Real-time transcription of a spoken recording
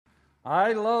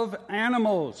I love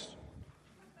animals.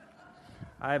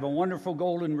 I have a wonderful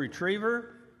golden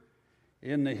retriever.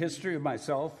 In the history of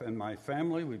myself and my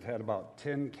family, we've had about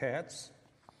 10 cats,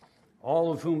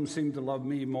 all of whom seem to love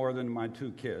me more than my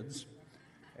 2 kids.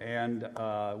 And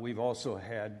we've also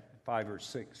had 5 or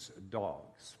 6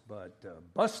 dogs. But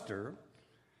Buster,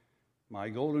 my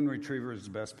golden retriever, is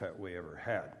the best pet we ever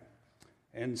had.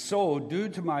 And so, due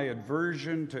to my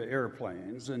aversion to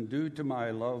airplanes and due to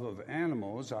my love of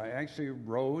animals, I actually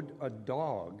rode a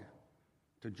dog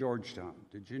to Georgetown.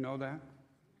 Did you know that?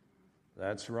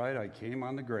 That's right, I came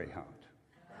on the Greyhound.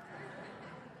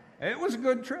 It was a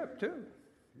good trip, too.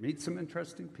 Meet some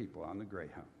interesting people on the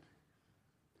Greyhound.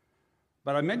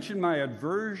 But I mentioned my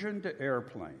aversion to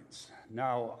airplanes.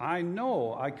 Now, I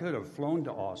know I could have flown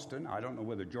to Austin. I don't know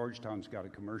whether Georgetown's got a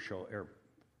commercial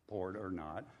airport or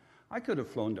not. I could have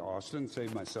flown to Austin,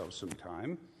 saved myself some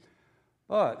time.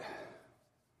 But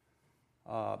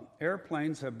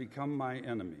airplanes have become my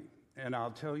enemy, and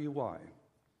I'll tell you why.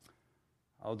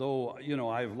 Although,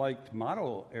 I've liked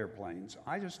model airplanes,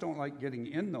 I just don't like getting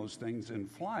in those things and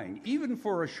flying, even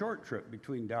for a short trip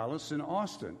between Dallas and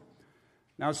Austin.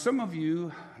 Now, some of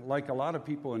you, like a lot of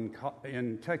people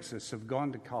in Texas, have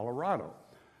gone to Colorado.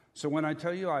 So when I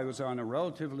tell you I was on a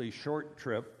relatively short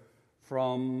trip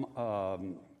from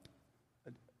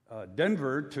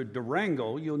Denver to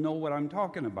Durango, you'll know what I'm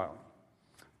talking about.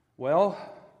 Well,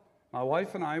 my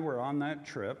wife and I were on that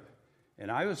trip,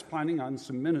 and I was planning on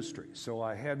some ministry. So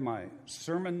I had my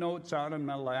sermon notes out in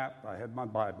my lap. I had my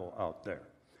Bible out there.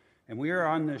 And we were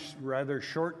on this rather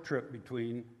short trip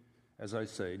between, as I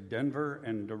say, Denver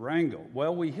and Durango.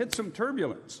 Well, we hit some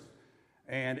turbulence,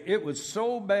 and it was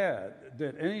so bad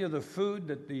that any of the food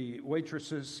that the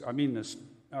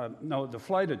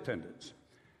flight attendants,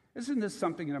 isn't this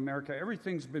something in America?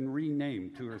 Everything's been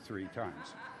renamed 2 or 3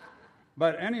 times.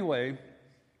 But anyway,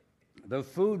 the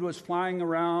food was flying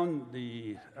around.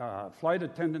 The flight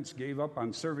attendants gave up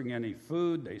on serving any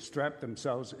food. They strapped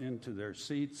themselves into their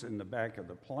seats in the back of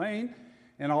the plane,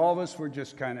 and all of us were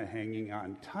just kind of hanging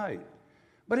on tight.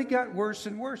 But it got worse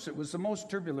and worse. It was the most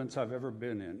turbulence I've ever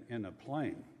been in a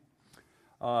plane.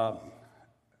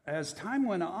 As time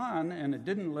went on and it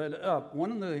didn't let up,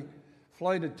 one of the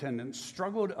flight attendants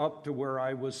struggled up to where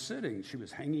I was sitting. She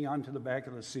was hanging onto the back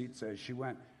of the seats as she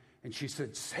went. And she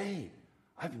said, "Say,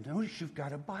 I've noticed you've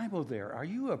got a Bible there. Are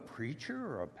you a preacher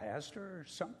or a pastor or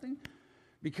something?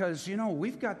 Because,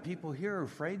 we've got people here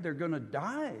afraid they're going to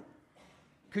die.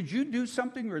 Could you do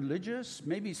something religious,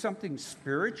 maybe something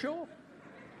spiritual,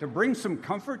 to bring some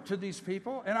comfort to these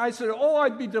people?" And I said, "Oh,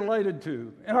 I'd be delighted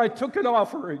to." And I took an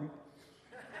offering.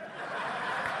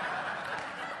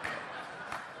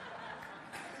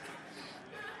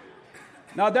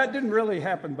 Now, that didn't really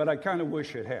happen, but I kind of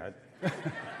wish it had.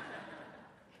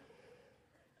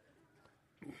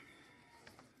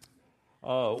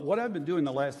 What I've been doing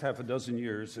the last half a dozen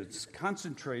years is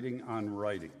concentrating on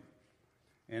writing.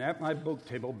 And at my book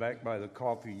table back by the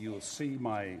coffee, you'll see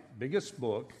my biggest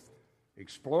book,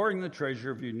 Exploring the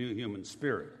Treasure of Your New Human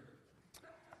Spirit.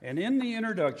 And in the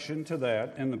introduction to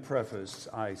that, in the preface,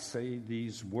 I say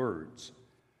these words.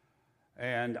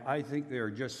 And I think they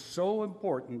are just so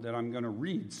important that I'm going to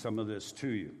read some of this to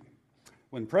you.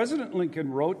 When President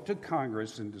Lincoln wrote to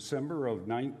Congress in December of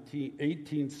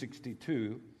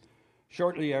 1862,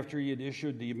 shortly after he had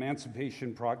issued the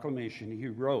Emancipation Proclamation, he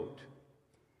wrote,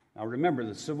 now remember,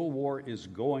 the Civil War is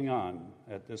going on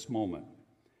at this moment.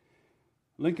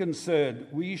 Lincoln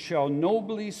said, "We shall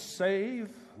nobly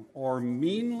save or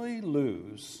meanly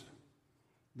lose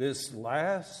this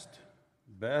last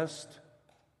best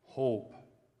hope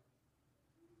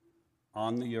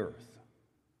on the earth."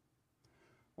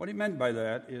 What he meant by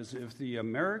that is if the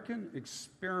American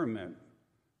experiment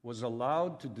was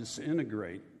allowed to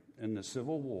disintegrate in the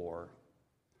Civil War,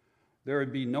 there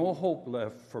would be no hope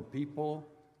left for people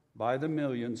by the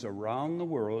millions around the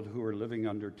world who are living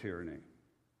under tyranny.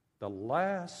 The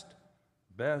last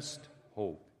best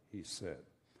hope, he said.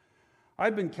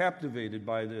 I've been captivated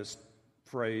by this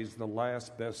phrase, the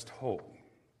last best hope.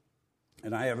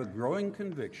 And I have a growing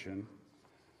conviction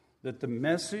that the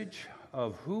message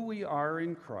of who we are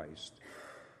in Christ,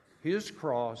 His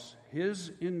cross,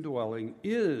 His indwelling,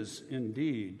 is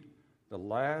indeed the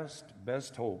last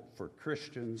best hope for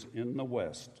Christians in the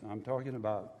West. I'm talking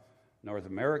about North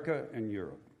America and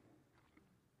Europe.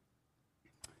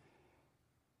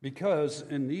 Because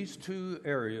in these 2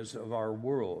 areas of our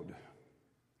world,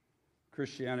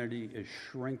 Christianity is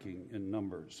shrinking in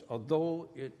numbers, although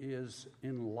it is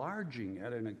enlarging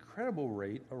at an incredible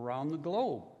rate around the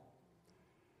globe.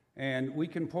 And we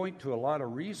can point to a lot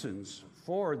of reasons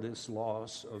for this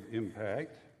loss of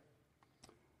impact.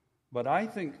 But I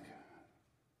think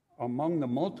among the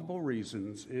multiple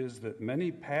reasons is that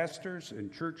many pastors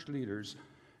and church leaders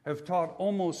have taught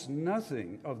almost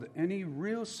nothing of any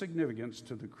real significance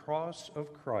to the cross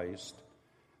of Christ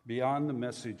beyond the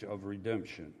message of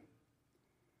redemption.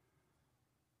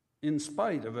 In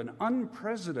spite of an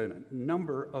unprecedented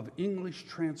number of English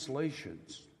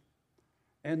translations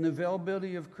and the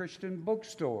availability of Christian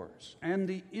bookstores and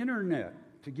the internet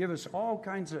to give us all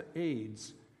kinds of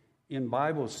aids in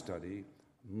Bible study,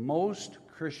 most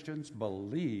Christians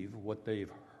believe what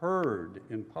they've heard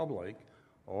in public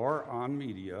or on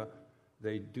media.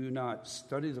 They do not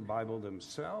study the Bible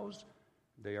themselves.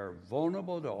 They are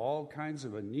vulnerable to all kinds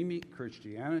of anemic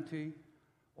Christianity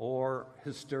or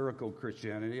hysterical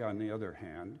Christianity, on the other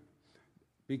hand,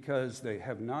 because they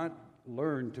have not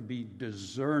learned to be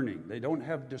discerning. They don't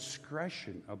have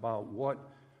discretion about what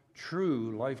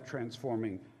true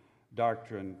life-transforming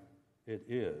doctrine it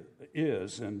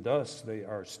is, and thus they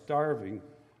are starving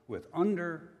with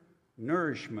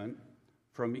undernourishment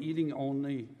from eating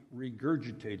only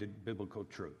regurgitated biblical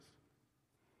truth.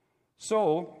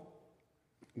 So,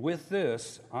 with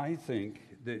this, I think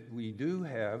that we do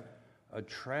have a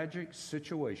tragic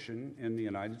situation in the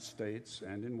United States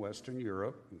and in Western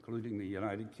Europe, including the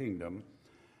United Kingdom,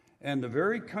 and the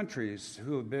very countries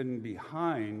who have been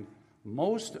behind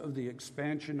most of the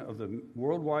expansion of the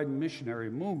worldwide missionary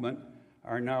movement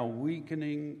are now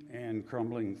weakening and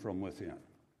crumbling from within.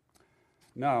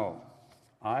 Now,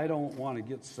 I don't want to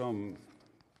get some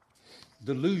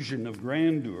delusion of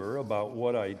grandeur about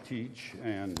what I teach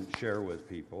and share with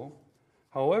people.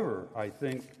 However, I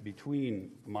think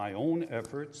between my own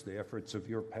efforts, the efforts of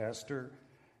your pastor,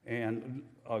 and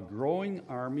a growing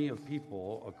army of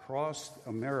people across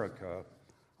America,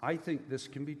 I think this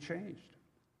can be changed.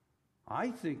 I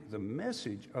think the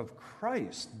message of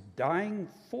Christ dying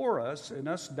for us and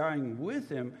us dying with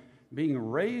him, being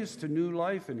raised to new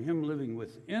life and him living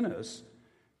within us,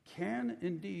 can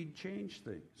indeed change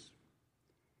things.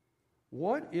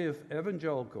 What if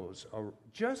evangelicals,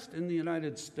 just in the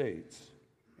United States,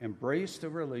 embraced a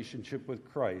relationship with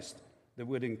Christ that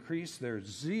would increase their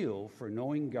zeal for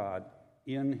knowing God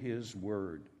in his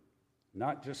word,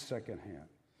 not just secondhand?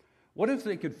 What if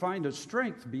they could find a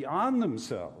strength beyond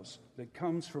themselves that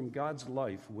comes from God's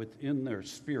life within their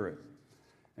spirit?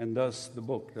 And thus the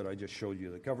book that I just showed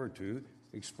you the cover to,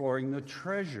 Exploring the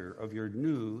Treasure of Your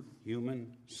New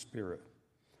Human Spirit.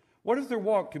 What if their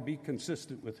walk could be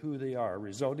consistent with who they are,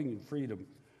 resulting in freedom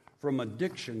from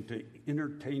addiction to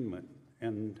entertainment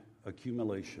and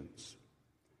accumulations?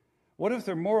 What if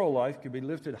their moral life could be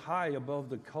lifted high above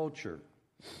the culture,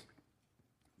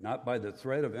 not by the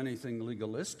threat of anything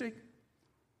legalistic,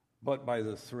 but by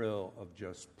the thrill of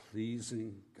just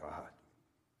pleasing God?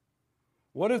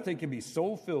 What if they could be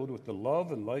so filled with the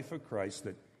love and life of Christ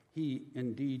that he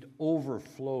indeed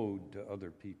overflowed to other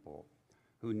people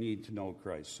who need to know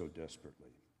Christ so desperately?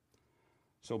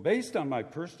 So based on my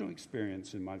personal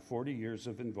experience in my 40 years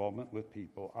of involvement with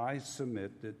people, I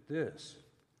submit that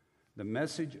the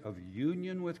message of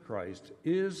union with Christ,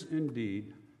 is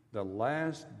indeed the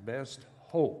last best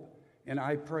hope. And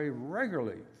I pray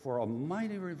regularly for a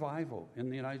mighty revival in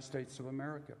the United States of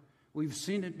America. We've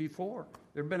seen it before.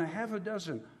 There have been a half a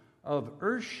dozen of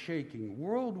earth-shaking,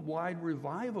 worldwide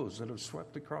revivals that have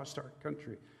swept across our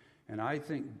country. And I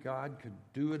think God could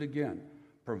do it again,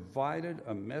 provided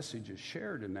a message is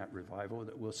shared in that revival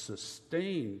that will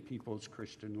sustain people's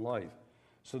Christian life.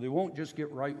 So they won't just get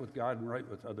right with God and right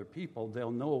with other people. They'll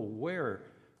know where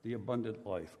the abundant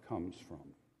life comes from.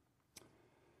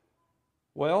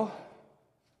 Well,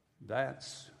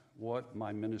 that's what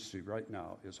my ministry right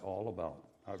now is all about.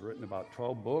 I've written about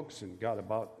 12 books and got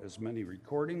about as many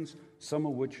recordings, some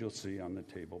of which you'll see on the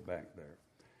table back there.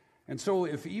 And so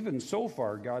if even so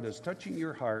far God is touching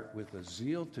your heart with a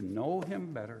zeal to know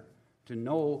him better, to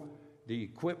know the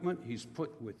equipment he's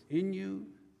put within you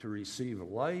to receive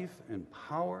life and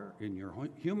power in your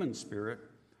human spirit,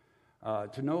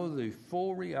 to know the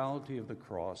full reality of the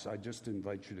cross, I just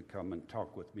invite you to come and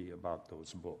talk with me about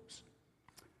those books.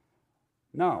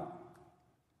 Now,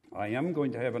 I am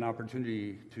going to have an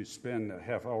opportunity to spend a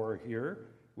half hour here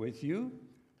with you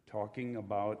talking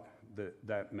about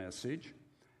that message.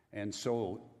 And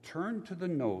so turn to the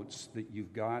notes that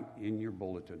you've got in your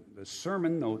bulletin, the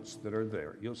sermon notes that are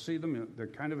there. You'll see them, they're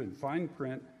kind of in fine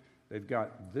print. They've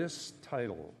got this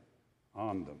title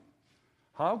on them: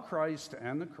 How Christ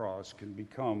and the Cross Can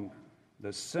Become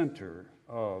the Center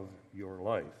of Your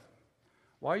Life.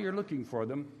 While you're looking for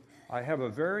them, I have a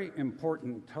very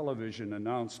important television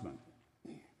announcement.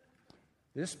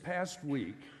 This past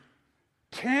week,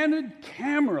 Candid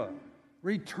Camera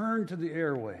returned to the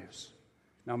airwaves.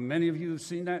 Now, many of you have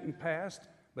seen that in the past,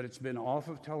 but it's been off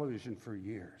of television for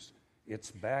years.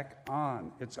 It's back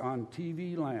on. It's on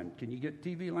TV Land. Can you get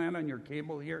TV Land on your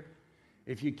cable here?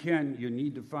 If you can, you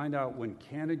need to find out when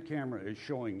Candid Camera is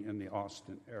showing in the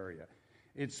Austin area.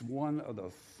 It's one of the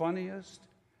funniest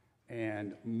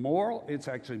and it's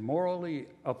actually morally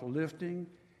uplifting,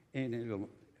 and it'll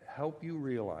help you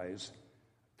realize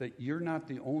that you're not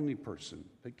the only person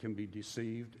that can be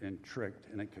deceived and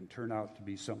tricked, and it can turn out to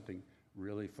be something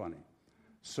really funny.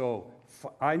 So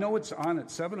I know it's on at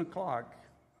 7 o'clock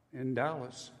in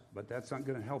Dallas, but that's not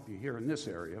going to help you here in this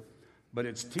area. But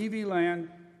it's TV Land,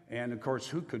 and of course,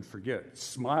 who could forget?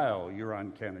 Smile, you're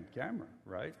on Candid Camera,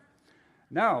 right?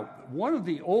 Now, one of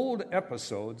the old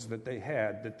episodes that they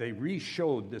had that they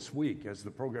re-showed this week, as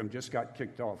the program just got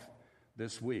kicked off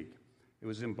this week, it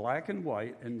was in black and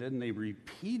white, and then they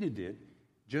repeated it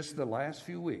just the last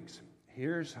few weeks.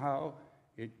 Here's how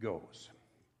it goes.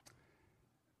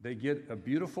 They get a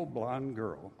beautiful blonde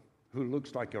girl who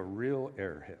looks like a real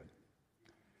airhead.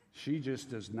 She just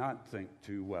does not think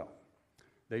too well.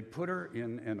 They put her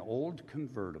in an old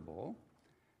convertible,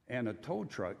 and a tow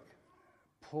truck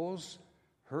pulls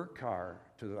her car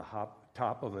to the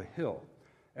top of a hill.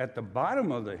 At the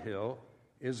bottom of the hill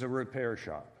is a repair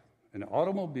shop, an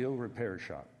automobile repair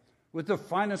shop, with the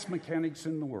finest mechanics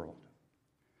in the world.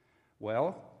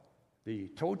 Well, the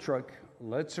tow truck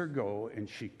lets her go, and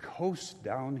she coasts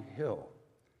downhill.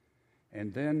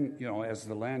 And then, as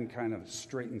the land kind of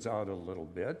straightens out a little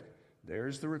bit,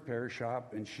 there's the repair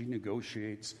shop, and she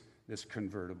negotiates this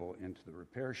convertible into the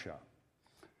repair shop.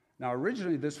 Now,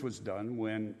 originally, this was done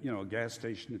when, gas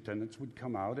station attendants would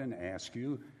come out and ask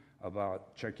you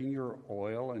about checking your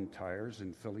oil and tires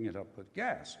and filling it up with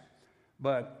gas.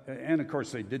 And of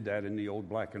course, they did that in the old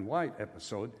black and white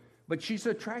episode, but she's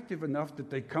attractive enough that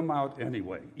they come out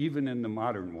anyway, even in the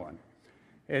modern one.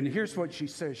 And here's what she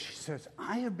says. She says,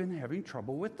 I have been having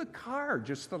trouble with the car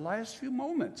just the last few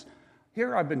moments.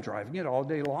 Here, I've been driving it all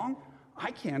day long.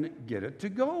 I can't get it to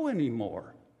go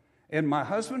anymore. And my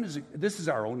husband this is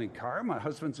our only car. My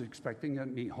husband's expecting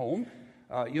me home,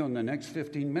 in the next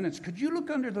 15 minutes. Could you look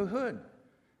under the hood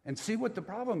and see what the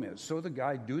problem is? So the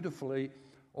guy dutifully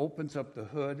opens up the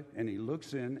hood, and he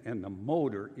looks in, and the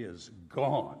motor is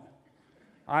gone.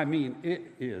 I mean, it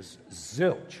is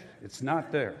zilch. It's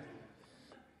not there.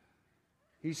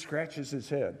 He scratches his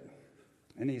head,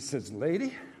 and he says,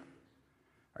 lady,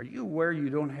 are you aware you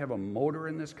don't have a motor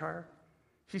in this car?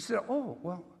 She said, oh,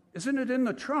 well, isn't it in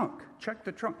the trunk? Check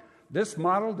the trunk. This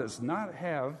model does not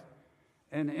have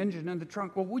an engine in the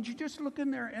trunk. Well, would you just look in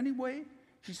there anyway?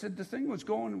 She said, the thing was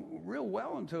going real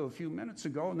well until a few minutes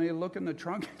ago, and they look in the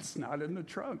trunk. It's not in the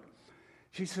trunk.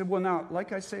 She said, well, now,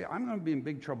 like I say, I'm going to be in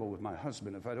big trouble with my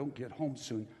husband if I don't get home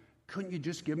soon. Couldn't you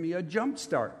just give me a jump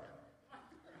start?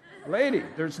 Lady,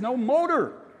 there's no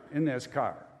motor in this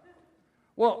car.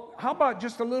 Well, how about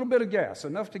just a little bit of gas,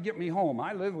 enough to get me home?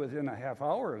 I live within a half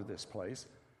hour of this place.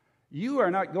 You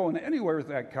are not going anywhere with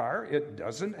that car. It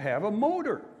doesn't have a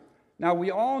motor. Now,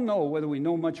 we all know, whether we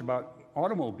know much about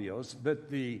automobiles, that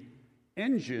the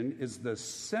engine is the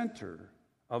center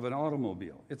of an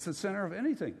automobile. It's the center of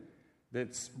anything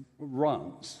that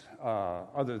runs,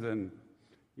 other than,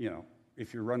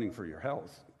 if you're running for your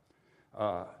health.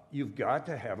 You've got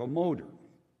to have a motor.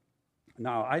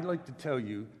 Now, I'd like to tell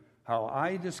you how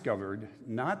I discovered,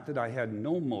 not that I had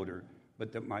no motor,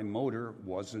 but that my motor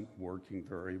wasn't working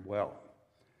very well.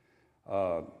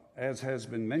 As has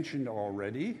been mentioned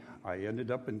already, I ended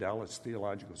up in Dallas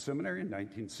Theological Seminary in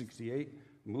 1968,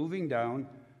 moving down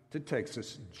to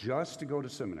Texas just to go to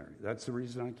seminary. That's the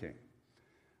reason I came.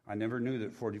 I never knew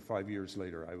that 45 years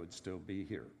later I would still be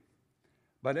here.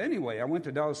 But anyway, I went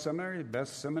to Dallas Seminary, the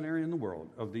best seminary in the world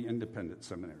of the independent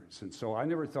seminaries. And so I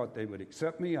never thought they would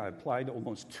accept me. I applied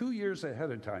almost 2 years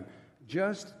ahead of time,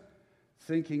 just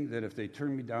thinking that if they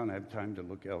turned me down, I have time to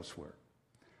look elsewhere.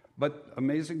 But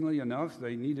amazingly enough,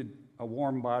 they needed a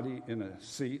warm body in a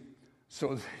seat,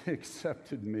 so they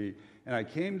accepted me. And I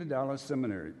came to Dallas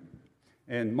Seminary.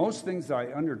 And most things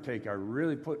I undertake, I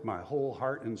really put my whole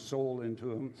heart and soul into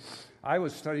them. I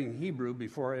was studying Hebrew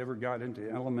before I ever got into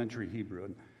elementary Hebrew,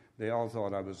 and they all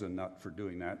thought I was a nut for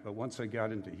doing that. But once I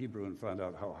got into Hebrew and found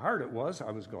out how hard it was,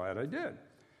 I was glad I did.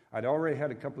 I'd already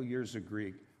had a couple years of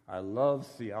Greek. I love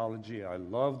theology. I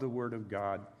love the Word of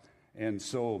God. And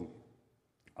so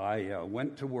I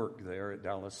went to work there at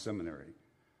Dallas Seminary.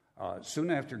 Soon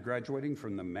after graduating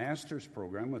from the master's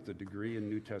program with a degree in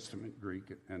New Testament Greek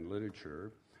and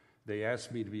literature, they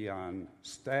asked me to be on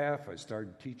staff. I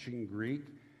started teaching Greek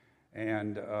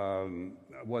and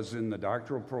was in the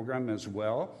doctoral program as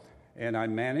well. And I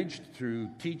managed through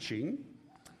teaching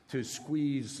to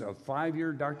squeeze a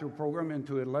 5-year doctoral program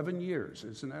into 11 years.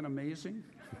 Isn't that amazing?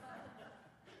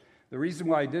 The reason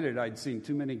why I did it, I'd seen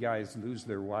too many guys lose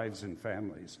their wives and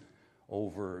families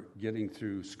over getting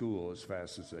through school as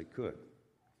fast as they could.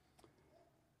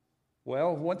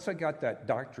 Well, once I got that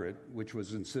doctorate, which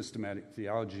was in systematic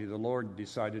theology, the Lord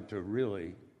decided to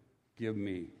really give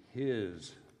me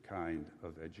His kind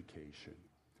of education.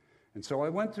 And so I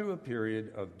went through a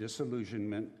period of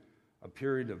disillusionment, a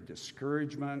period of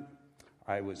discouragement.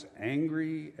 I was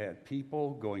angry at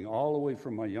people, going all the way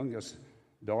from my youngest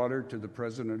daughter to the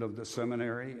president of the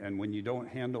seminary. And when you don't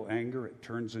handle anger, it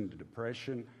turns into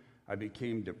depression. I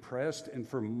became depressed, and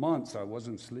for months I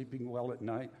wasn't sleeping well at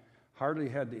night. Hardly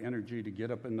had the energy to get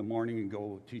up in the morning and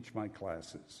go teach my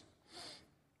classes.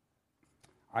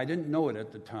 I didn't know it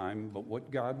at the time, but what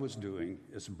God was doing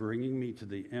is bringing me to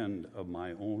the end of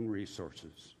my own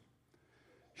resources,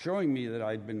 showing me that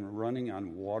I'd been running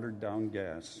on watered-down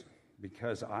gas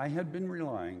because I had been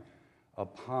relying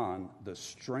upon the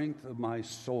strength of my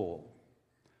soul.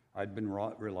 I'd been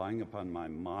relying upon my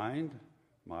mind,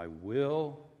 my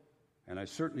will, and I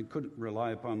certainly couldn't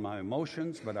rely upon my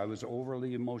emotions, but I was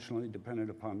overly emotionally dependent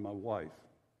upon my wife.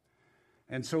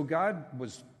 And so God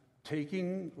was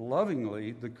taking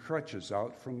lovingly the crutches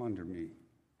out from under me.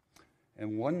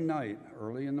 And one morning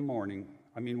early in the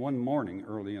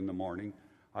morning,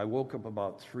 I woke up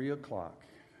about 3 o'clock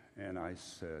and I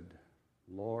said,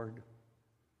 Lord,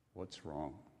 what's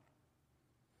wrong?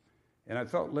 And I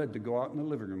felt led to go out in the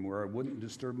living room where I wouldn't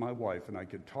disturb my wife and I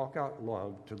could talk out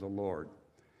loud to the Lord.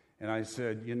 And I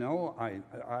said,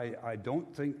 I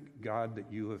don't think, God,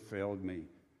 that you have failed me,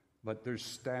 but there's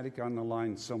static on the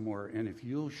line somewhere, and if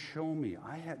you'll show me,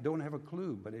 don't have a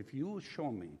clue, but if you'll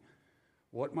show me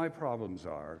what my problems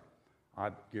are,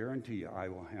 I guarantee you I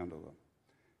will handle them.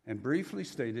 And briefly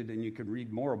stated, and you can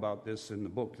read more about this in the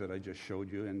book that I just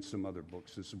showed you and some other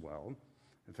books as well.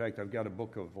 In fact, I've got a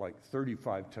book of like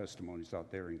 35 testimonies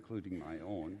out there, including my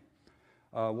own.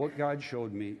 What God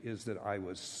showed me is that I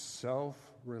was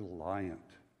self-reliant,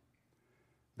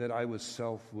 that I was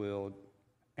self-willed,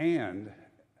 and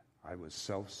I was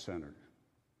self-centered.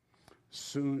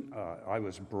 Soon, I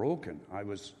was broken. I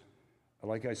was,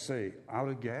 like I say, out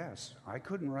of gas. I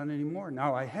couldn't run anymore.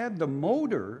 Now, I had the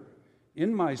motor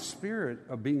in my spirit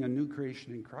of being a new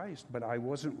creation in Christ, but I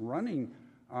wasn't running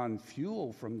on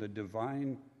fuel from the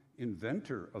divine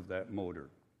inventor of that motor.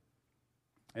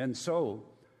 And so,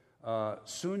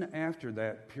 soon after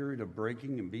that period of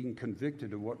breaking and being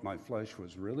convicted of what my flesh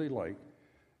was really like,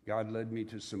 God led me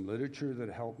to some literature that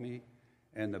helped me.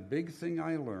 And the big thing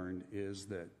I learned is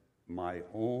that my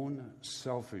own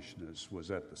selfishness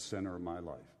was at the center of my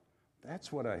life.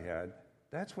 That's what I had.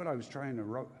 That's what I was trying to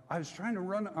run. I was trying to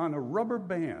run on a rubber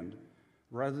band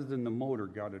rather than the motor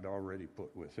God had already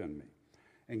put within me.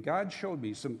 And God showed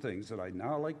me some things that I'd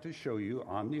now like to show you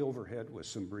on the overhead with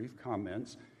some brief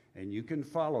comments, and you can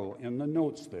follow in the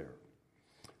notes there.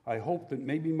 I hope that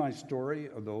maybe my story,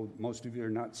 although most of you are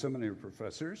not seminary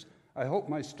professors, I hope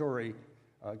my story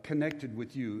connected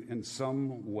with you in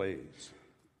some ways.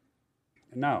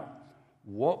 Now,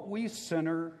 what we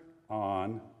center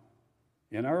on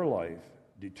in our life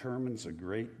determines a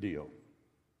great deal.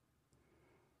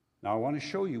 Now, I want to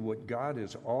show you what God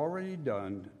has already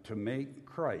done to make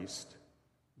Christ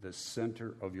the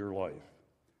center of your life.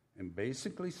 And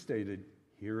basically stated,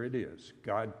 here it is.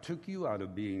 God took you out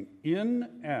of being in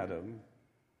Adam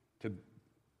to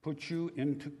put you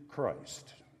into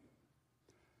Christ.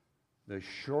 The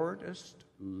shortest,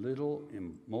 little,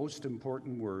 and most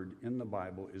important word in the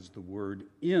Bible is the word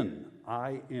in,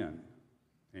 I-N.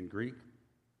 In Greek,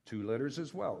 2 letters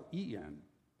as well, E-N.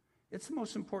 It's the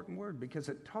most important word because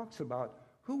it talks about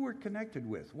who we're connected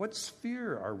with. What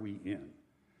sphere are we in?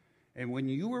 And when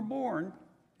you were born,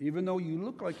 even though you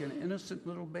look like an innocent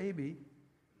little baby,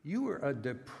 you were a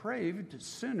depraved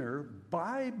sinner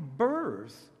by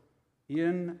birth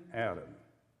in Adam.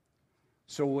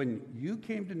 So when you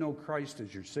came to know Christ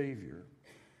as your Savior,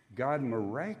 God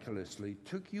miraculously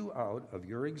took you out of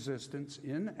your existence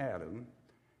in Adam,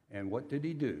 and what did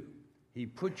He do? He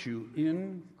put you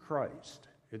in Christ.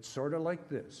 It's sort of like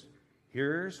this.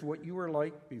 Here's what you were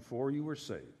like before you were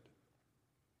saved.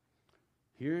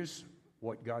 Here's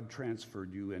what God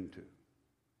transferred you into.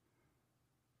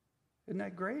 Isn't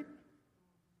that great?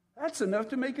 That's enough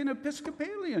to make an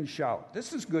Episcopalian shout.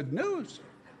 This is good news.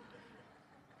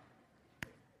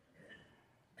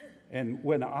 And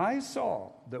when I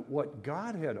saw that what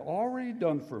God had already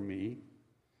done for me,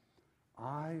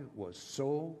 I was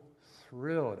so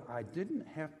thrilled. I didn't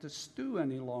have to stew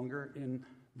any longer in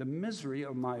the misery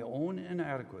of my own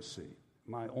inadequacy,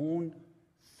 my own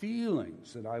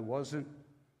feelings that I wasn't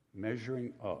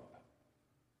measuring up.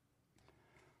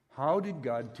 How did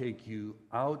God take you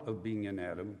out of being in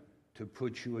Adam to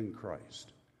put you in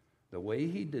Christ? The way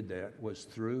he did that was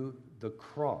through the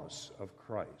cross of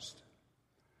Christ.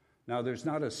 Now, there's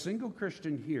not a single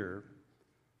Christian here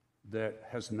that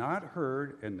has not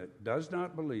heard and that does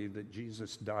not believe that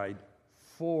Jesus died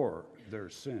for their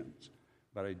sins.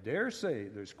 But I dare say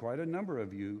there's quite a number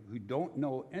of you who don't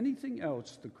know anything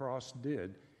else the cross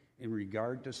did in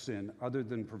regard to sin other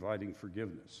than providing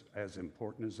forgiveness, as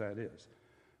important as that is.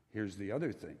 Here's the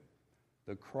other thing.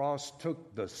 The cross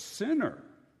took the sinner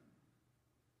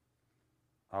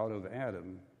out of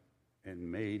Adam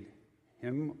and made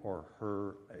him or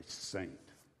her a saint.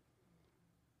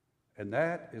 And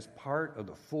that is part of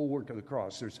the full work of the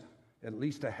cross. There's at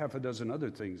least a half a dozen other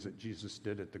things that Jesus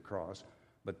did at the cross,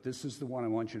 but this is the one I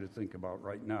want you to think about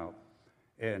right now.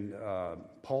 And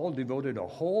Paul devoted a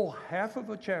whole half of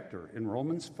a chapter in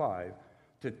Romans 5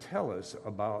 to tell us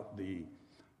about the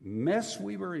mess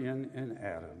we were in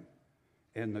Adam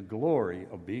and the glory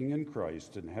of being in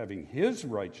Christ and having his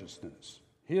righteousness,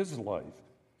 his life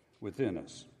within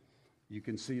us. You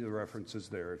can see the references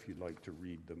there if you'd like to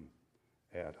read them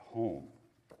at home.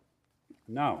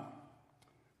 Now,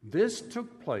 this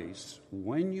took place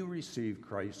when you received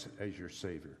Christ as your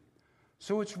Savior.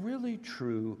 So it's really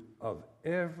true of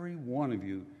every one of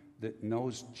you that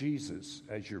knows Jesus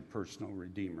as your personal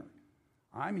Redeemer.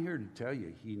 I'm here to tell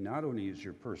you, he not only is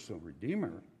your personal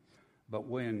Redeemer, but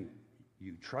when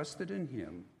you trusted in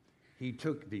him, he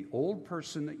took the old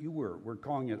person that you were. We're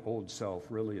calling it old self,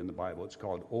 really, in the Bible. It's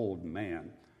called old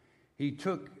man. He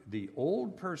took the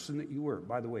old person that you were.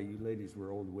 By the way, you ladies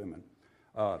were old women.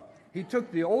 He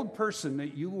took the old person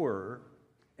that you were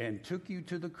and took you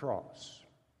to the cross.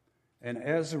 And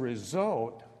as a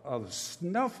result of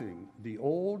snuffing the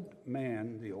old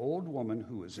man, the old woman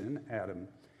who was in Adam,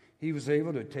 he was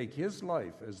able to take his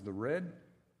life, as the red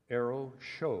arrow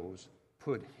shows,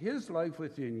 put his life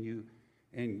within you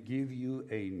and give you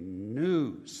a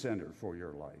new center for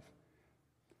your life,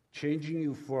 changing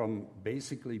you from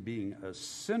basically being a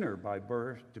sinner by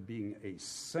birth to being a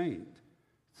saint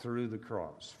through the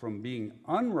cross, from being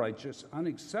unrighteous,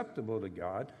 unacceptable to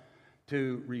God,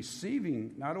 to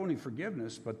receiving not only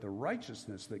forgiveness, but the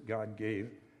righteousness that God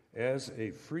gave as a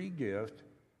free gift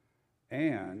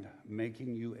and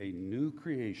making you a new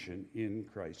creation in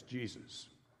Christ Jesus.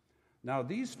 Now,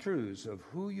 these truths of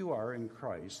who you are in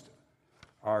Christ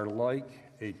are like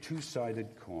a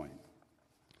two-sided coin.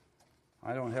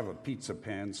 I don't have a pizza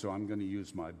pan, so I'm going to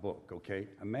use my book, okay?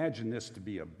 Imagine this to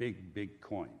be a big, big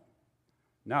coin.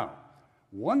 Now,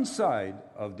 one side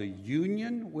of the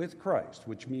union with Christ,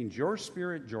 which means your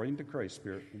spirit joined to Christ's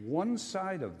spirit, one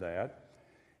side of that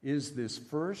is this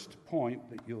first point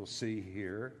that you'll see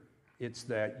here. It's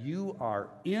that you are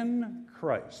in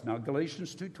Christ. Now,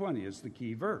 Galatians 2:20 is the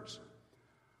key verse.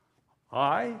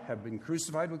 I have been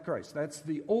crucified with Christ. That's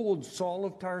the old Saul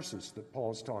of Tarsus that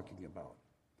Paul's talking about.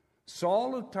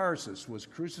 Saul of Tarsus was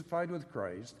crucified with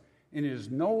Christ, and it is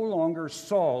no longer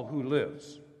Saul who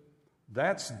lives.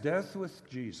 That's death with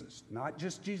Jesus. Not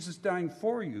just Jesus dying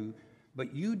for you,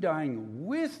 but you dying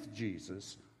with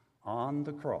Jesus on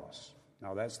the cross.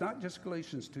 Now, that's not just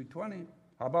Galatians 2:20.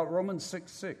 How about Romans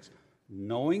 6:6?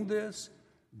 Knowing this,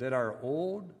 that our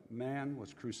old man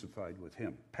was crucified with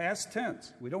him. Past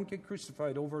tense. We don't get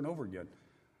crucified over and over again.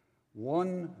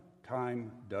 One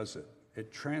time does it.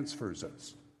 It transfers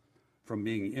us from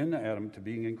being in Adam to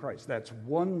being in Christ. That's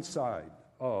one side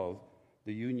of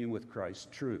the union with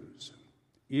Christ truths.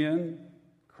 In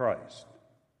Christ.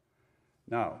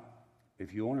 Now,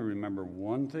 if you want to remember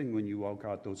one thing when you walk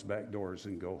out those back doors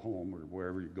and go home or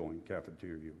wherever you're going,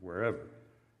 cafeteria, wherever,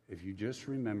 if you just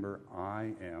remember,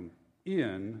 I am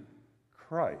in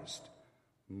Christ,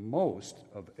 most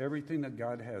of everything that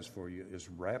God has for you is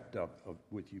wrapped up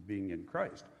with you being in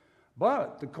Christ.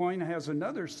 But the coin has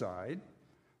another side.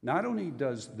 Not only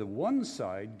does the one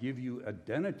side give you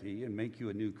identity and make you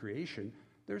a new creation,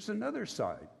 there's another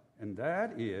side, and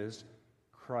that is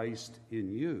Christ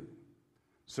in you.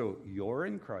 So you're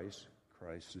in Christ,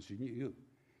 Christ is in you.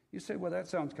 You say, well, that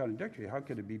sounds contradictory. How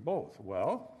could it be both?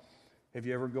 Well, have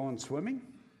you ever gone swimming?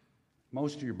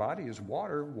 Most of your body is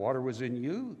water. Water was in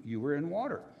you. You were in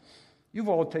water. You've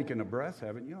all taken a breath,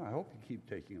 haven't you? I hope you keep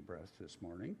taking a breath this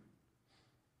morning.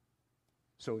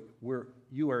 So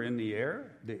you are in the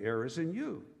air. The air is in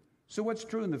you. So what's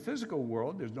true in the physical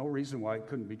world, there's no reason why it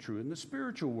couldn't be true in the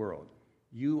spiritual world.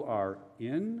 You are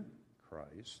in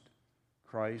Christ.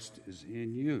 Christ is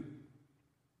in you.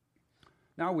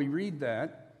 Now we read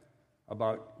that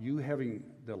about you having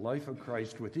the life of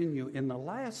Christ within you in the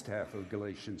last half of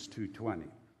Galatians 2:20.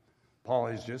 Paul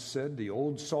has just said the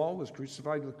old Saul was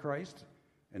crucified with Christ,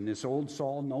 and this old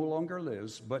Saul no longer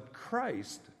lives, but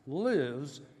Christ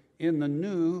lives in the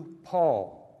new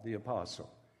Paul, the apostle.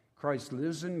 Christ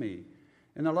lives in me.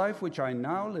 In the life which I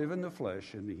now live in the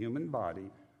flesh, in the human body,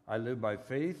 I live by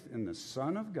faith in the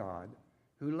Son of God,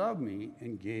 who loved me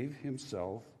and gave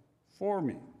himself for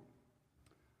me.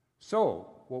 So,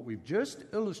 what we've just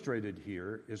illustrated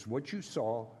here is what you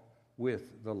saw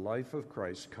with the life of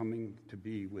Christ coming to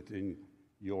be within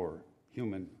your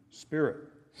human spirit.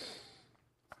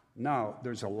 Now,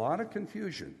 there's a lot of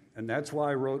confusion, and that's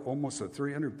why I wrote almost a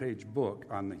 300-page book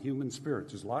on the human spirit.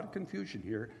 There's a lot of confusion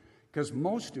here, because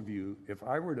most of you, if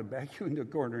I were to back you into a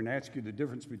corner and ask you the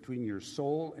difference between your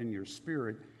soul and your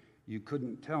spirit, you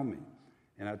couldn't tell me.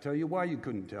 And I'll tell you why you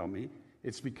couldn't tell me.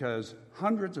 It's because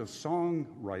hundreds of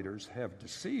songwriters have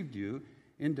deceived you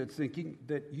into thinking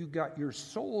that you got your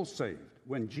soul saved,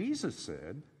 when Jesus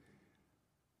said,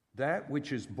 that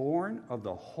which is born of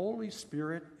the Holy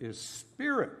Spirit is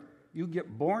spirit. You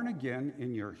get born again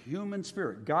in your human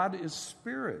spirit. God is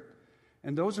spirit,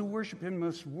 and those who worship him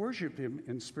must worship him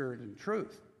in spirit and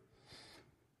truth.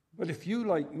 But if you,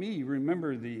 like me,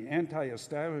 remember the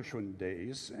anti-establishment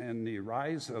days and the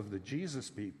rise of the Jesus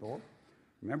people,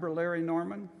 remember Larry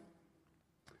Norman?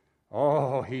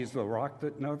 Oh, he's the rock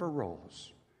that never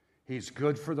rolls. He's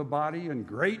good for the body and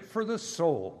great for the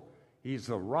soul. He's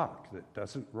the rock that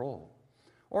doesn't roll.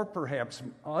 Or perhaps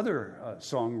other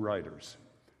songwriters.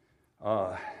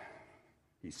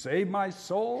 He saved my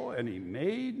soul and he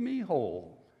made me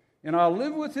whole. And I'll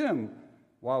live with him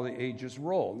while the ages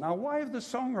roll. Now, why have the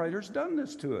songwriters done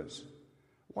this to us?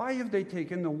 Why have they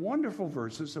taken the wonderful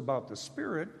verses about the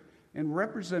Spirit and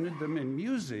represented them in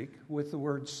music with the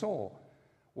word soul?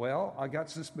 Well, I got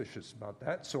suspicious about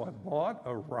that, so I bought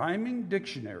a rhyming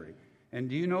dictionary. And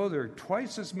do you know there are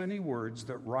twice as many words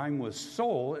that rhyme with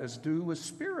soul as do with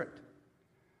spirit?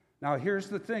 Now, here's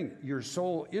the thing. Your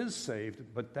soul is saved,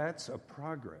 but that's a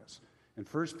progress. And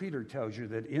 1 Peter tells you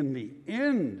that in the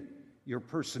end, your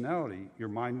personality, your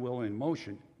mind, will, and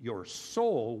emotion, your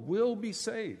soul will be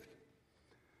saved.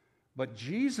 But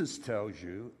Jesus tells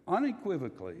you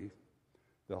unequivocally,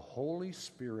 the Holy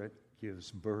Spirit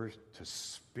gives birth to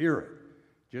spirit,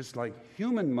 just like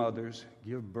human mothers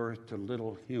give birth to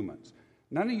little humans.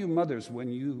 None of you mothers,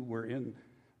 when you were in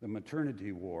the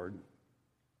maternity ward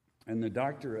and the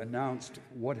doctor announced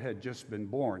what had just been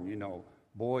born,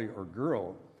 boy or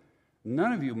girl,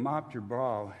 none of you mopped your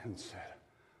brow and said,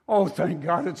 "Oh, thank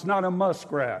God it's not a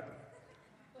muskrat."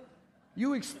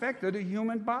 You expected a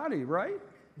human body, right?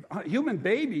 A human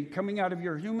baby coming out of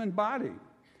your human body.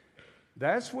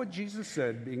 That's what Jesus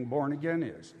said being born again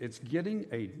is. It's getting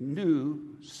a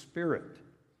new spirit.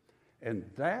 And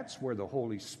that's where the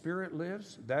Holy Spirit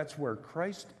lives. That's where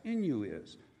Christ in you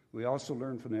is. We also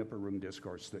learn from the Upper Room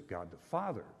Discourse that God the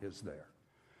Father is there.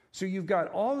 So you've got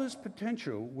all this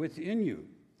potential within you.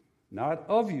 Not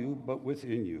of you, but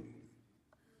within you.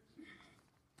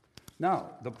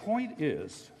 Now, the point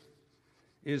is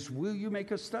will you make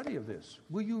a study of this?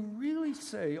 Will you really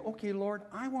say, okay, Lord,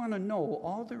 I want to know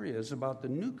all there is about the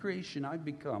new creation I've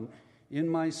become in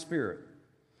my spirit.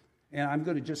 And I'm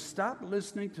going to just stop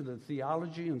listening to the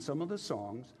theology and some of the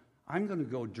songs. I'm going to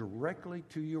go directly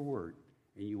to your word.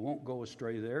 And you won't go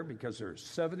astray there because there are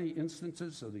 70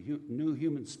 instances of the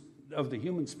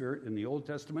human spirit in the Old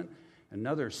Testament,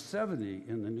 another 70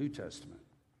 in the New Testament.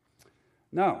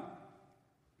 Now,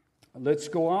 let's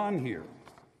go on here.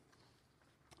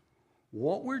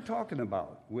 What we're talking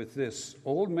about with this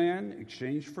old man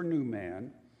exchanged for new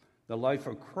man, the life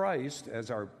of Christ as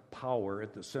our power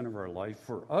at the center of our life,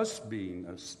 for us being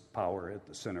a power at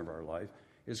the center of our life,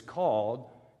 is called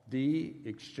the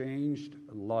exchanged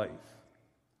life.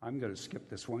 I'm going to skip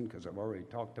this one because I've already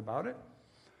talked about it.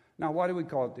 Now, why do we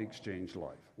call it the exchanged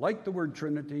life? Like the word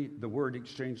Trinity, the word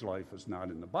exchanged life is not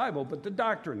in the Bible, but the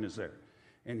doctrine is there.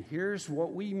 And here's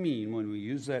what we mean when we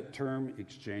use that term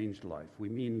exchanged life. We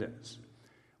mean this.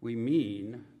 We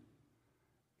mean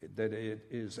that it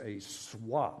is a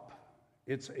swap.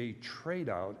 It's a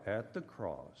trade-out at the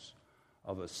cross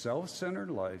of a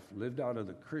self-centered life lived out of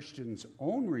the Christian's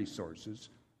own resources,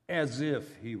 as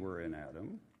if he were in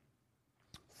Adam,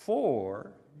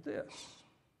 for this.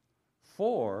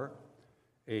 For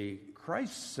a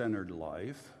Christ-centered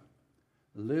life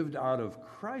lived out of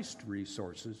Christ's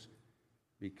resources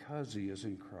because he is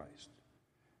in Christ.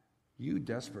 You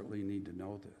desperately need to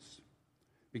know this.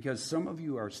 Because some of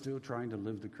you are still trying to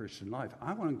live the Christian life.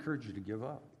 I want to encourage you to give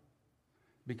up.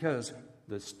 Because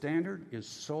the standard is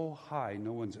so high,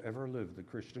 no one's ever lived the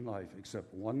Christian life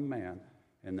except one man,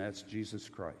 and that's Jesus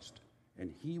Christ.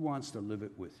 and he wants to live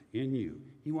it within you.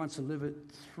 He wants to live it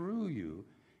through you,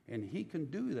 and he can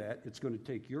do that. It's going to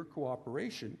take your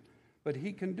cooperation, but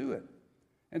he can do it.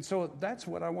 And so that's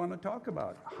what I want to talk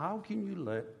about. How can you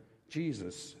let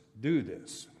Jesus do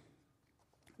this?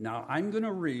 Now, I'm going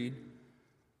to read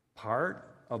part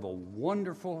of a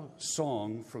wonderful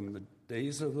song from the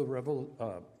days of the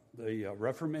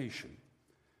Reformation.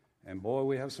 And boy,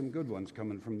 we have some good ones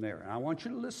coming from there. And I want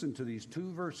you to listen to these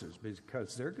two verses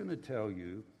because they're going to tell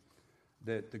you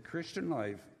that the Christian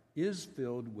life is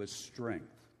filled with strength.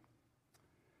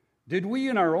 Did we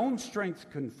in our own strength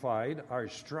confide, our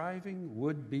striving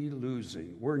would be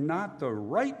losing. Were not the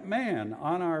right man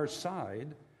on our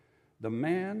side, the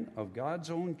man of God's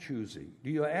own choosing.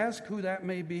 Do you ask who that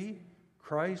may be?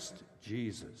 Christ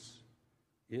Jesus.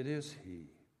 It is he.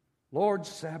 Lord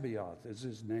Sabaoth is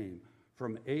his name.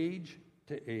 From age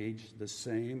to age the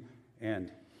same,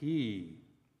 and he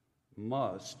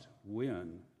must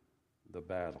win the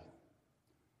battle.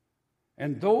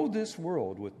 And though this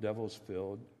world with devils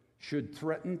filled should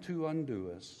threaten to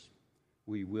undo us,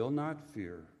 we will not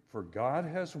fear, for God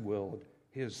has willed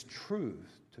his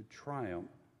truth to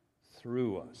triumph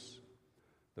through us.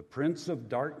 The prince of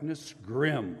darkness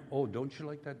grim. Oh, don't you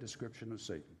like that description of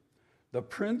Satan? The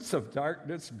prince of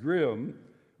darkness grim,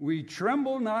 we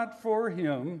tremble not for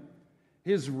him.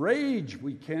 His rage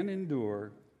we can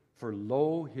endure, for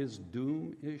lo, his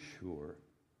doom is sure.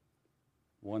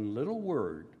 One little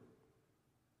word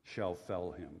shall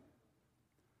fell him.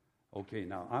 Okay,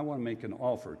 now I want to make an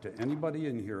offer to anybody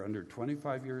in here under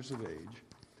 25 years of age.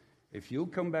 If you'll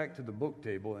come back to the book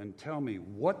table and tell me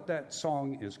what that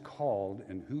song is called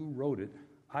and who wrote it,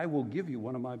 I will give you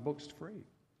one of my books free.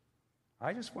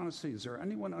 I just want to see, is there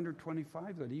anyone under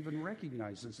 25 that even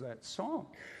recognizes that song?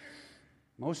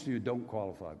 Most of you don't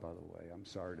qualify, by the way, I'm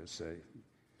sorry to say.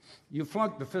 You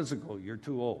flunked the physical, you're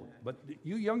too old. But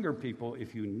you younger people,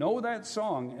 if you know that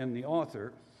song and the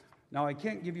author, now I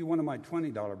can't give you one of my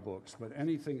 $20 books, but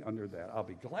anything under that, I'll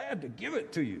be glad to give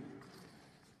it to you.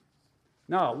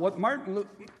 Now, what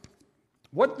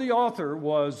the author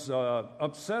was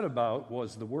upset about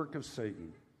was the work of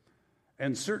Satan.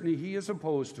 And certainly he is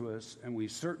opposed to us, and we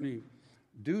certainly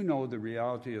do know the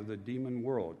reality of the demon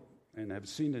world and have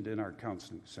seen it in our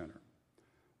counseling center.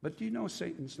 But do you know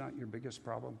Satan's not your biggest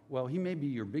problem? Well, he may be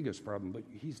your biggest problem, but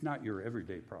he's not your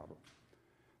everyday problem.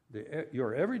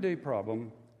 Your everyday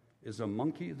problem is a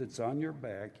monkey that's on your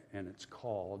back, and it's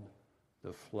called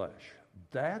the flesh.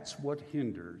 That's what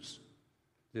hinders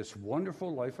this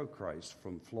wonderful life of Christ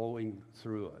from flowing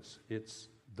through us. It's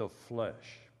the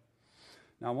flesh.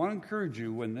 Now, I want to encourage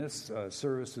you when this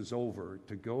service is over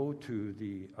to go to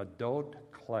the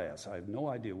adult class. I have no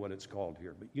idea what it's called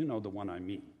here, but you know the one I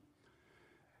mean.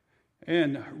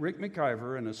 And Rick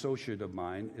McIver, an associate of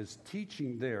mine, is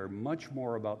teaching there much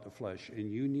more about the flesh,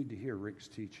 and you need to hear Rick's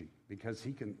teaching because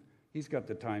he's got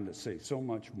the time to say so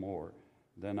much more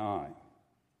than I.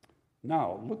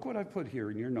 Now, look what I put here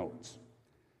in your notes.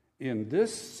 In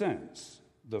this sense,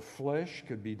 the flesh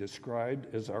could be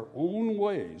described as our own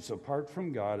ways, apart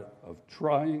from God, of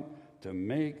trying to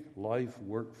make life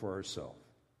work for ourselves.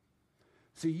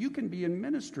 See, you can be in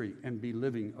ministry and be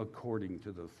living according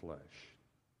to the flesh.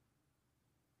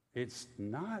 It's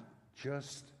not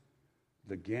just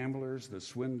the gamblers, the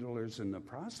swindlers, and the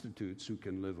prostitutes who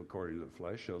can live according to the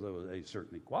flesh, although they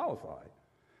certainly qualify.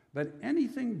 But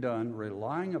anything done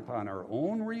relying upon our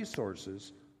own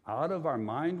resources, out of our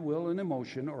mind, will, and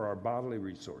emotion, or our bodily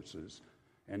resources,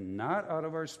 and not out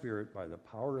of our spirit by the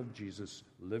power of Jesus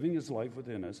living his life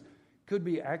within us, could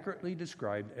be accurately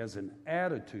described as an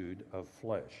attitude of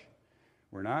flesh.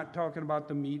 We're not talking about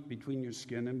the meat between your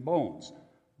skin and bones.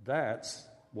 That's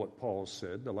what Paul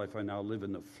said, the life I now live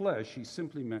in the flesh. He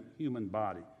simply meant human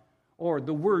body. Or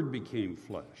the word became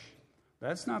flesh.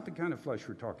 That's not the kind of flesh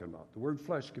we're talking about. The word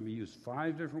flesh can be used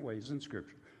 5 different ways in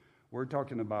Scripture. We're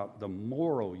talking about the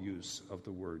moral use of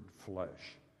the word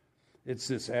flesh. It's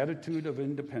this attitude of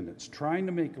independence, trying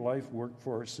to make life work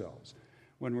for ourselves.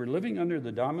 When we're living under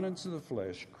the dominance of the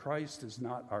flesh, Christ is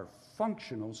not our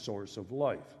functional source of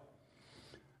life.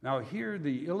 Now, here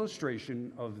the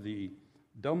illustration of the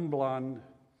dumb blonde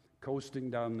coasting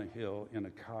down the hill in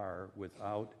a car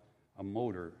without a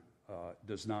motor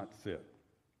does not fit.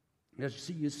 As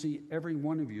you see, every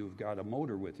one of you have got a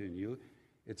motor within you.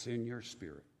 It's in your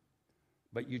spirit.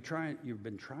 But you've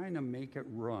been trying to make it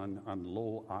run on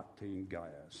low-octane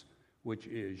gas, which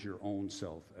is your own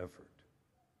self-effort.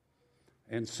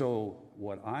 And so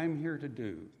what I'm here to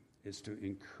do is to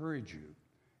encourage you,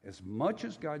 as much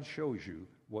as God shows you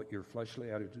what your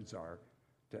fleshly attitudes are,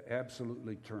 to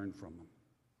absolutely turn from them,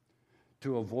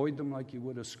 to avoid them like you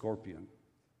would a scorpion,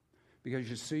 Because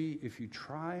you see, if you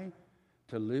try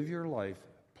to live your life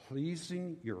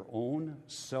pleasing your own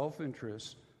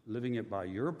self-interest, living it by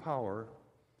your power,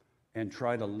 and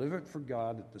try to live it for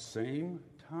God at the same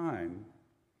time,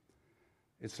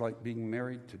 it's like being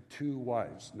married to two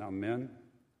wives. Now, men,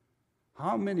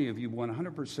 how many of you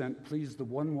 100% please the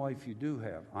one wife you do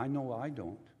have? I know I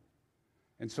don't.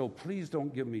 And so please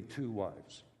don't give me two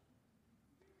wives.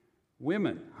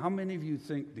 Women, how many of you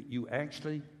think that you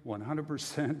actually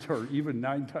 100% or even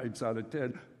 9 times out of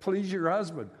 10 please your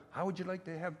husband? How would you like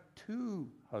to have two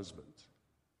husbands?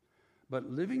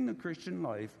 But living the Christian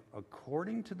life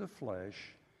according to the flesh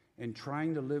and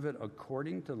trying to live it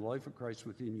according to the life of Christ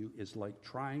within you is like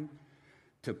trying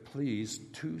to please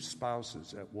two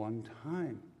spouses at one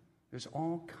time. There's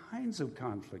all kinds of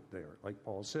conflict there, like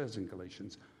Paul says in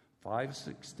Galatians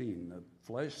 5:16. The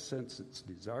flesh sets its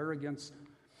desire against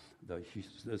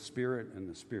the Spirit, and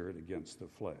the Spirit against the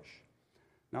flesh.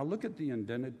 Now look at the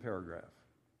indented paragraph.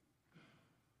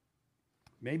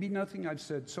 Maybe nothing I've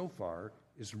said so far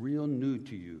is real new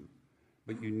to you,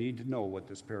 but you need to know what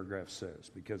this paragraph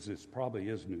says, because this probably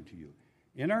is new to you.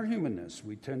 In our humanness,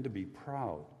 we tend to be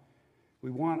proud. We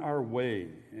want our way,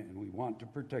 and we want to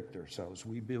protect ourselves.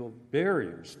 We build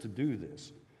barriers to do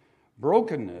this.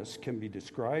 Brokenness can be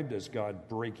described as God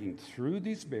breaking through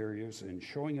these barriers and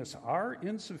showing us our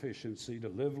insufficiency to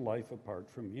live life apart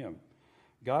from Him.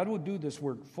 God will do this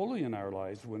work fully in our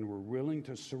lives when we're willing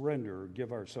to surrender or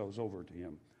give ourselves over to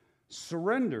Him.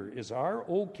 Surrender is our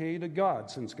okay to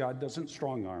God, since God doesn't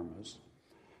strong-arm us,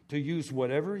 to use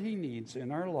whatever He needs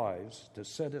in our lives to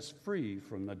set us free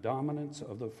from the dominance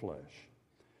of the flesh.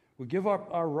 We give up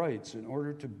our rights in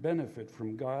order to benefit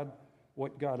from God,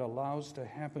 what God allows to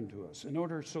happen to us, in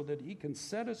order so that He can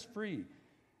set us free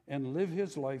and live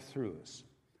His life through us.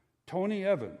 Tony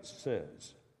Evans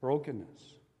says,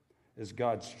 brokenness is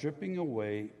God stripping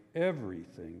away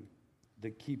everything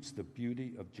that keeps the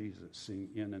beauty of Jesus seen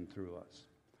in and through us.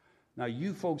 Now,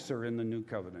 you folks are in the new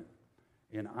covenant,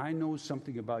 and I know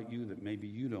something about you that maybe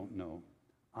you don't know.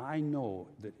 I know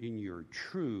that in your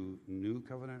true new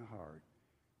covenant heart,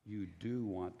 you do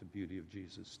want the beauty of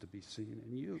Jesus to be seen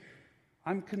in you.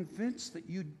 I'm convinced that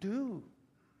you do.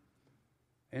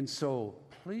 And so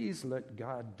please let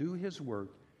God do His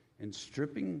work in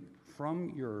stripping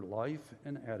from your life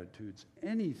and attitudes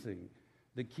anything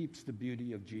that keeps the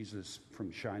beauty of Jesus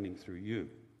from shining through you.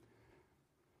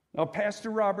 Now, Pastor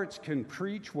Roberts can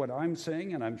preach what I'm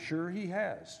saying, and I'm sure he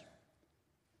has.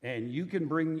 And you can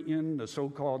bring in the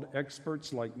so-called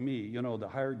experts like me, the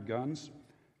hired guns,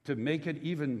 to make it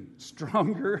even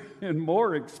stronger and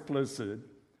more explicit.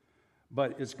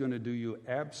 But it's going to do you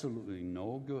absolutely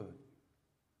no good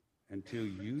until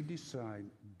you decide,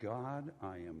 God,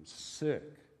 I am sick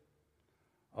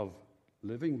of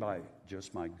living by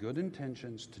just my good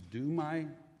intentions to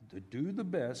do the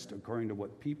best according to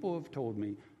what people have told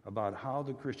me about how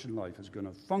the Christian life is going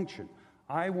to function.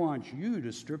 I want you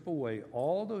to strip away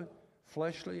all the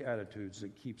fleshly attitudes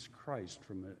that keeps Christ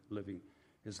from living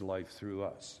His life through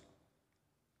us,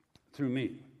 through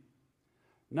me.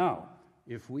 Now,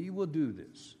 if we will do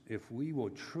this, if we will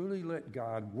truly let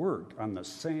God work on the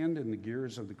sand and the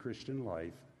gears of the Christian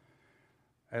life,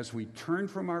 as we turn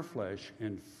from our flesh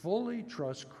and fully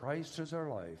trust Christ as our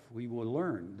life, we will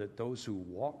learn that those who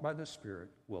walk by the Spirit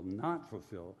will not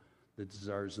fulfill the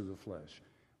desires of the flesh.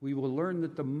 We will learn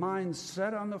that the mind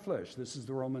set on the flesh, this is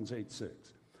the Romans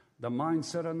 8:6, the mind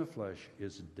set on the flesh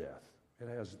is death. It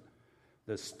has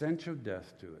the stench of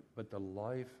death to it, but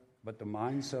the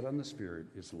mind set on the Spirit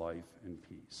is life and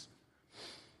peace.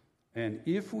 And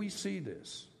if we see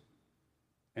this,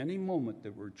 any moment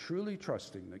that we're truly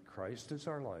trusting that Christ is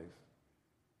our life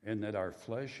and that our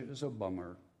flesh is a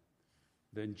bummer,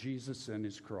 then Jesus and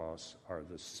His cross are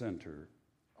the center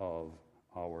of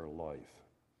our life.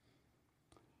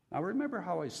 Now, remember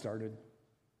how I started?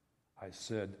 I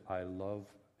said, I love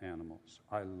animals.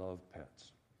 I love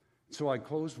pets. So I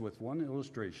closed with one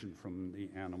illustration from the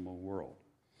animal world.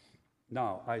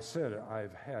 Now, I said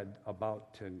I've had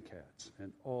about 10 cats,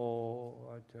 and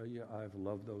I tell you, I've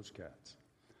loved those cats.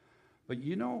 But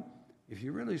if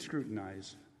you really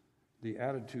scrutinize the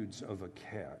attitudes of a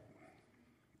cat,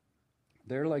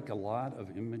 they're like a lot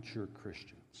of immature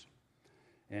Christians.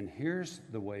 And here's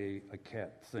the way a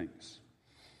cat thinks.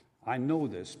 I know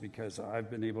this because I've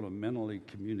been able to mentally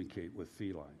communicate with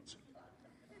felines.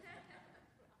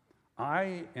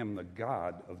 I am the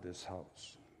God of this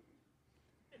house.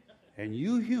 And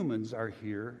you humans are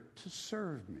here to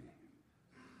serve me.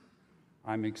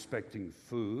 I'm expecting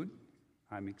food.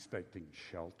 I'm expecting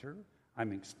shelter.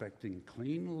 I'm expecting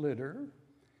clean litter.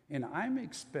 And I'm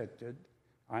expected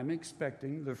I'm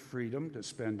expecting the freedom to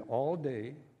spend all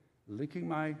day licking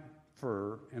my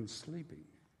fur and sleeping.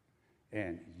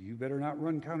 And you better not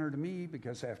run counter to me,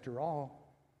 because after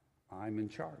all, I'm in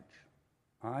charge.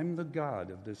 I'm the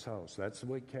God of this house. That's the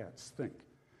way cats think.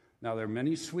 Now, there are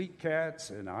many sweet cats,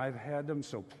 and I've had them,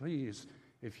 so please,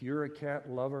 if you're a cat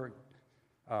lover,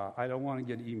 I don't want to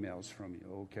get emails from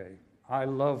you, okay? I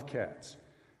love cats.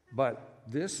 But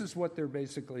this is what they're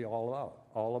basically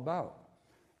all about.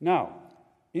 Now,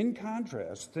 in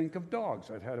contrast, think of dogs.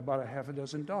 I've had about a half a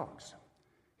dozen dogs.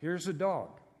 Here's a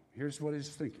dog. Here's what he's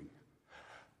thinking.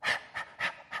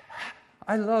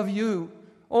 I love you,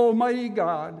 Almighty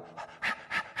God.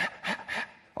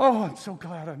 Oh, I'm so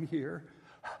glad I'm here.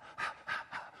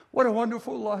 What a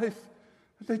wonderful life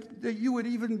that you would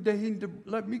even deign to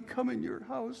let me come in your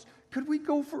house. Could we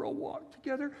go for a walk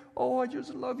together? Oh, I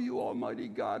just love you, Almighty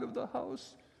God of the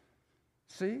house.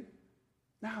 See?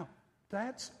 Now,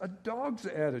 that's a dog's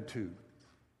attitude.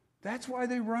 That's why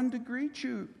they run to greet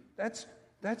you. That's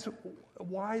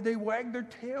why they wag their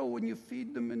tail when you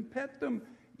feed them and pet them.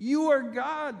 You are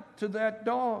God to that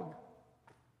dog.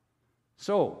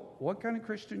 So, what kind of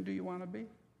Christian do you want to be?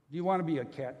 Do you want to be a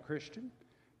cat Christian?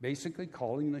 Basically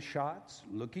calling the shots,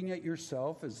 looking at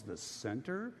yourself as the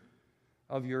center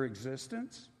of your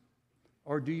existence?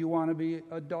 Or do you want to be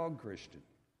a dog Christian,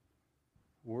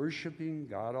 worshiping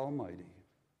God Almighty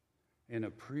and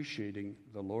appreciating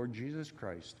the Lord Jesus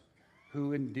Christ,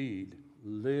 who indeed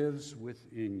lives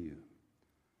within you?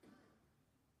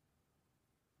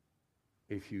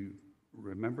 If you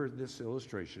remember this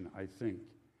illustration, I think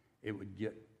it would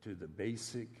get to the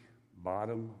basic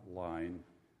bottom line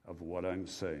of what I'm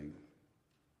saying.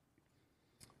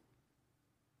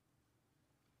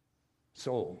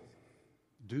 So,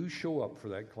 do show up for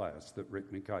that class that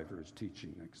Rick McIver is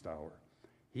teaching next hour.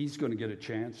 He's going to get a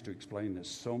chance to explain this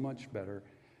so much better.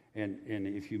 And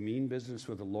if you mean business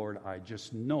with the Lord, I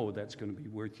just know that's going to be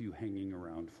worth you hanging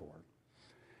around for.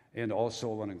 And also,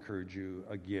 I want to encourage you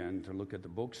again to look at the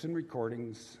books and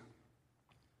recordings.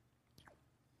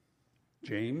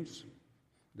 James,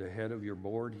 the head of your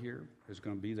board here, is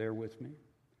going to be there with me.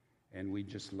 And we'd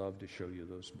just love to show you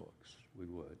those books. We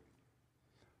would.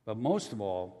 But most of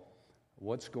all,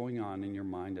 what's going on in your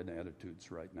mind and attitudes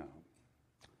right now?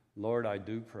 Lord, I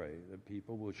do pray that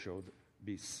people will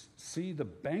see the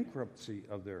bankruptcy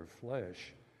of their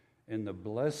flesh and the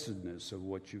blessedness of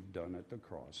what you've done at the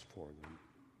cross for them.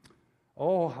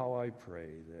 Oh, how I pray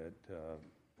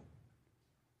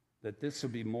that this will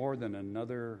be more than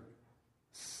another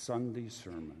Sunday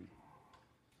sermon,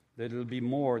 that it'll be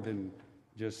more than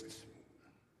just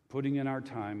putting in our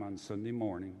time on Sunday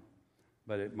morning,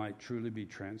 but it might truly be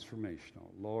transformational.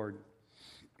 Lord,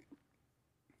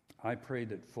 I pray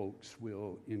that folks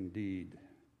will indeed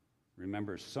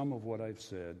remember some of what I've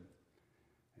said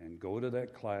and go to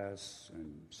that class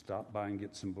and stop by and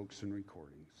get some books and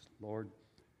recordings. Lord,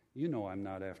 you know I'm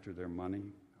not after their money.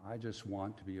 I just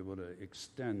want to be able to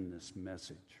extend this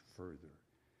message further.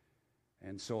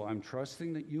 And so I'm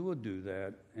trusting that you will do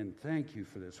that, and thank you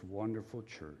for this wonderful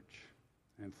church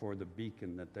and for the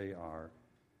beacon that they are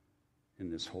in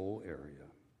this whole area.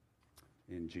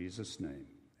 In Jesus' name,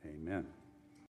 amen.